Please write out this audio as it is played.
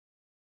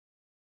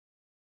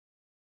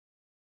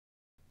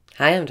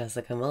Hi, I'm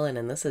Jessica Mullen,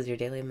 and this is your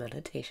daily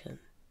meditation.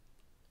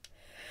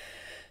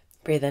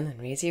 Breathe in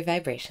and raise your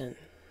vibration.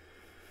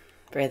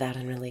 Breathe out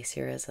and release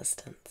your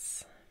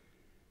resistance.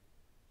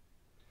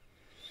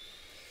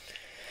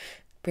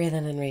 Breathe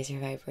in and raise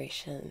your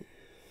vibration.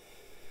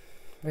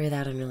 Breathe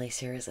out and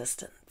release your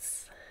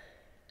resistance.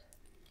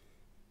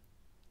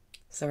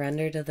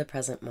 Surrender to the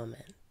present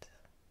moment.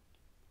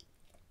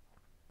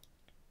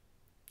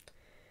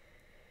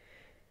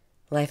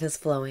 Life is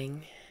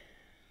flowing,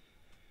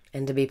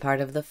 and to be part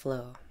of the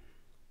flow,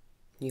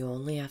 you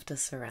only have to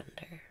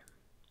surrender.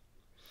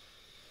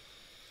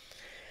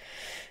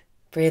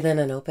 Breathe in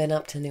and open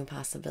up to new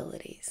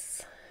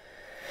possibilities.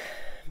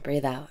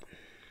 Breathe out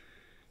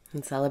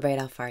and celebrate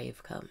how far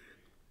you've come.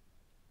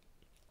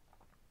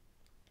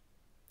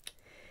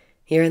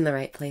 You're in the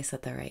right place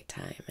at the right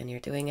time, and you're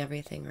doing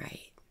everything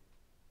right.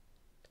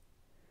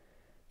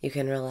 You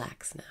can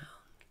relax now.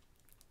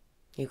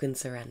 You can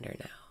surrender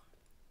now.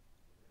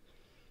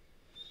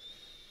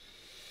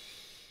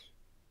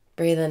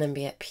 Breathe in and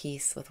be at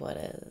peace with what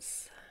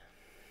is.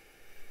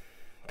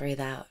 Breathe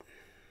out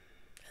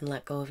and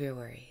let go of your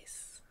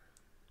worries.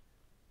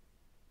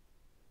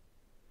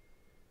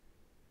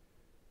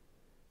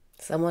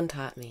 Someone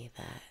taught me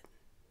that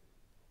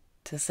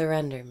to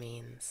surrender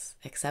means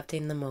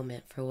accepting the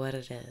moment for what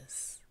it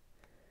is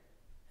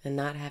and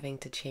not having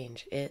to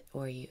change it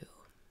or you.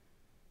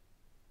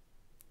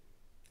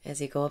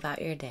 As you go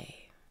about your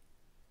day,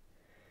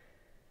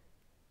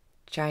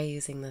 try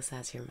using this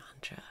as your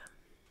mantra.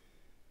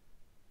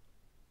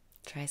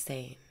 Try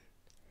saying,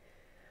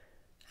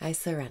 I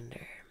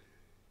surrender.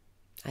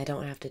 I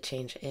don't have to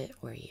change it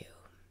or you.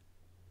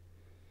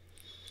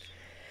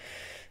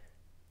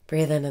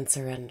 Breathe in and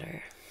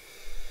surrender.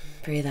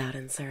 Breathe out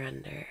and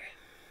surrender.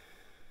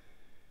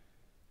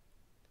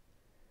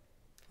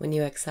 When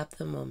you accept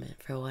the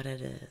moment for what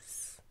it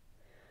is,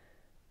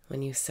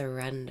 when you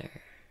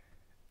surrender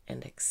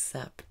and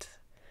accept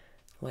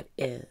what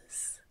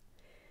is,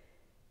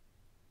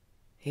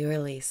 you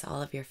release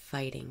all of your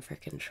fighting for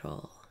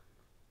control,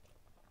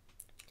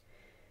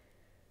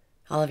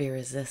 all of your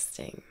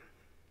resisting,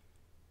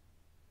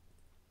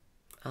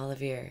 all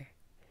of your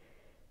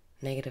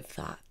negative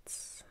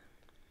thoughts.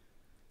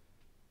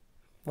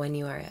 When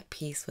you are at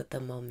peace with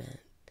the moment,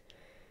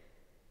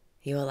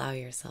 you allow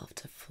yourself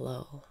to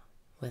flow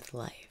with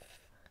life.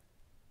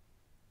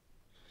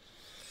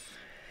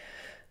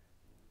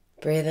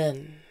 Breathe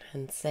in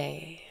and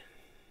say,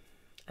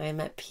 I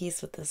am at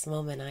peace with this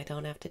moment. I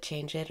don't have to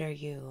change it or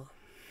you.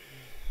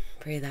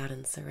 Breathe out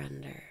and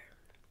surrender.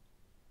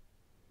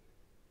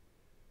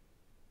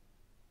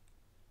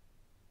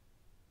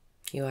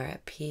 You are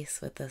at peace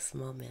with this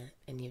moment,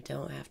 and you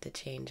don't have to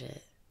change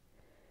it.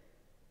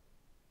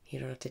 You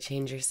don't have to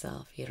change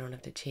yourself. You don't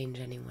have to change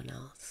anyone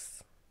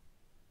else.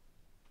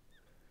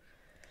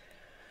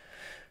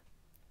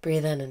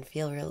 Breathe in and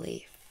feel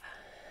relief.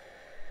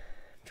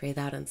 Breathe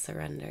out and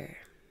surrender.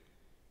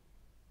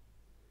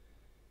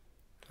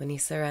 When you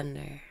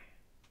surrender,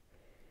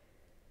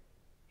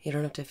 you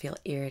don't have to feel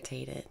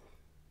irritated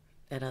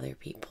at other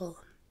people.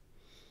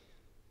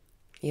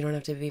 You don't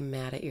have to be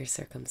mad at your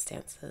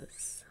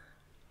circumstances.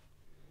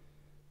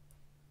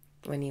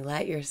 When you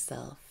let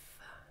yourself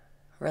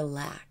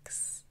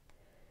relax,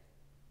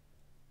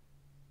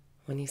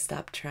 when you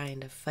stop trying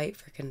to fight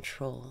for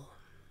control,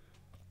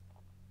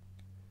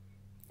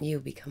 you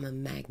become a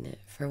magnet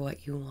for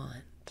what you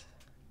want.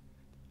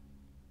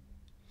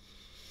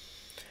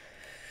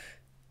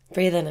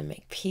 Breathe in and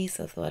make peace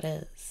with what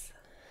is.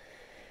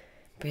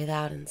 Breathe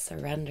out and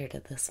surrender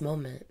to this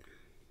moment.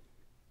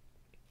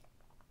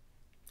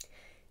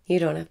 You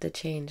don't have to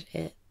change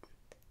it.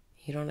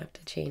 You don't have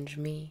to change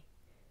me.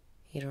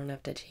 You don't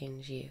have to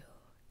change you.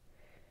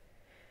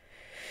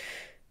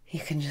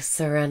 You can just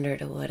surrender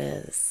to what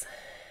is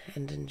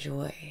and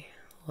enjoy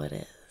what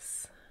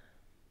is.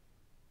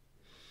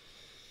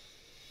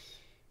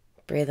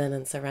 Breathe in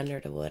and surrender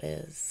to what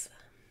is.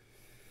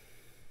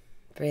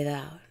 Breathe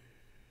out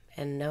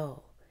and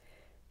know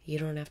you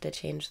don't have to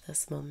change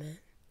this moment.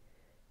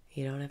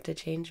 You don't have to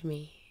change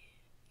me.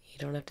 You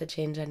don't have to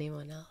change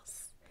anyone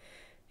else.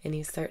 And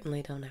you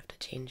certainly don't have to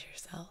change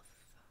yourself.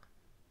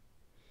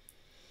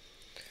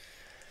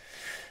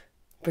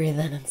 Breathe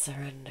in and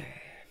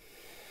surrender.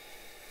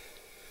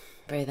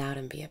 Breathe out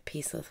and be at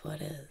peace with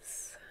what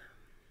is.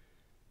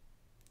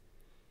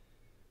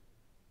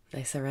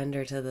 I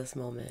surrender to this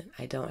moment.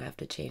 I don't have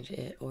to change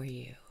it or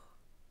you.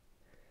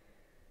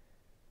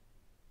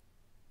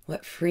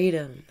 What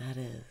freedom that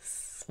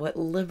is. What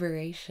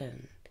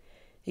liberation.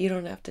 You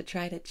don't have to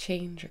try to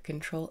change or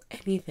control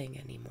anything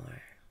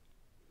anymore.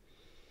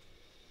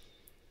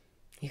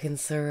 You can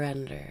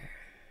surrender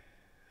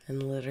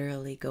and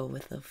literally go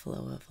with the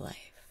flow of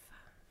life.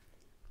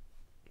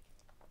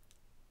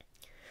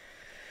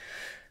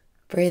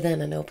 Breathe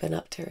in and open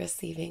up to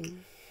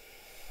receiving.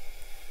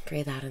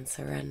 Breathe out and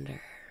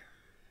surrender.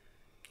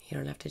 You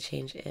don't have to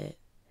change it.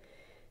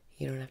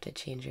 You don't have to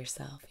change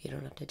yourself. You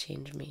don't have to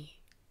change me.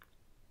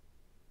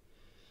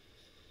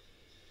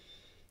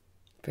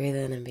 Breathe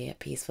in and be at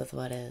peace with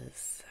what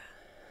is.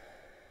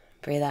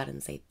 Breathe out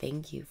and say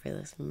thank you for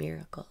this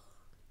miracle.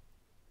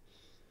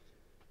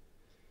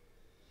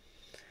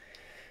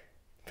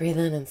 Breathe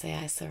in and say,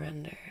 I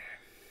surrender.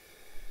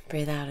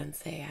 Breathe out and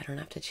say, I don't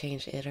have to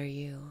change it or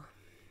you.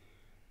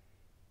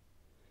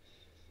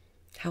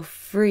 How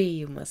free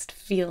you must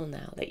feel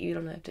now that you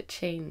don't have to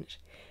change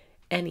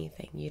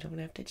anything. You don't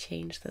have to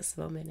change this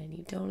moment, and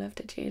you don't have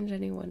to change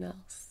anyone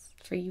else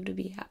for you to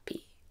be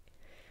happy.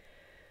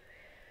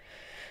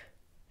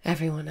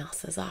 Everyone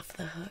else is off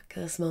the hook.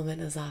 This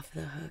moment is off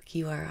the hook.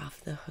 You are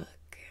off the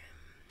hook.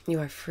 You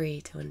are free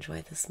to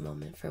enjoy this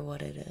moment for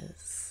what it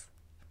is.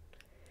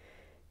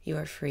 You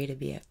are free to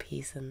be at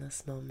peace in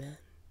this moment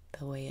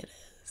the way it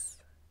is.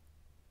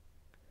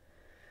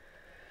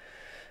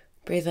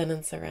 Breathe in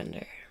and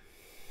surrender.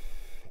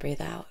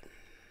 Breathe out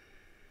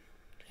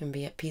and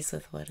be at peace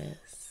with what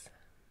is.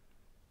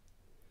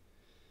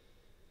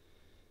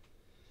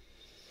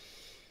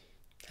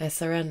 I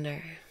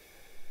surrender.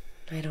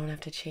 I don't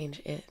have to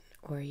change it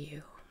or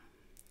you.